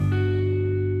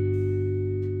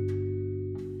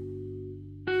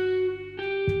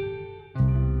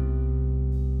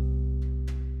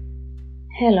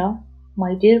Hello,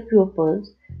 my dear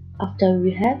pupils. After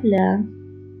we have learned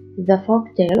the folk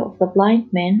tale of the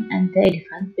blind man and the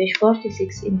elephant, page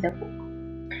 46 in the book,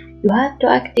 you have to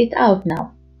act it out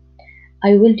now.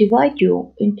 I will divide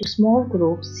you into small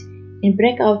groups in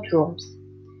breakout rooms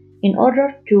in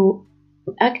order to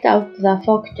act out the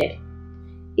folk tale.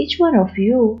 Each one of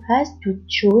you has to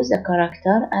choose a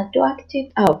character and to act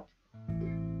it out.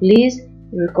 Please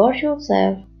record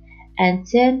yourself and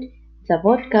send the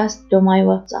podcast to my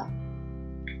WhatsApp.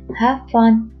 Have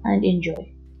fun and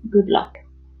enjoy. Good luck.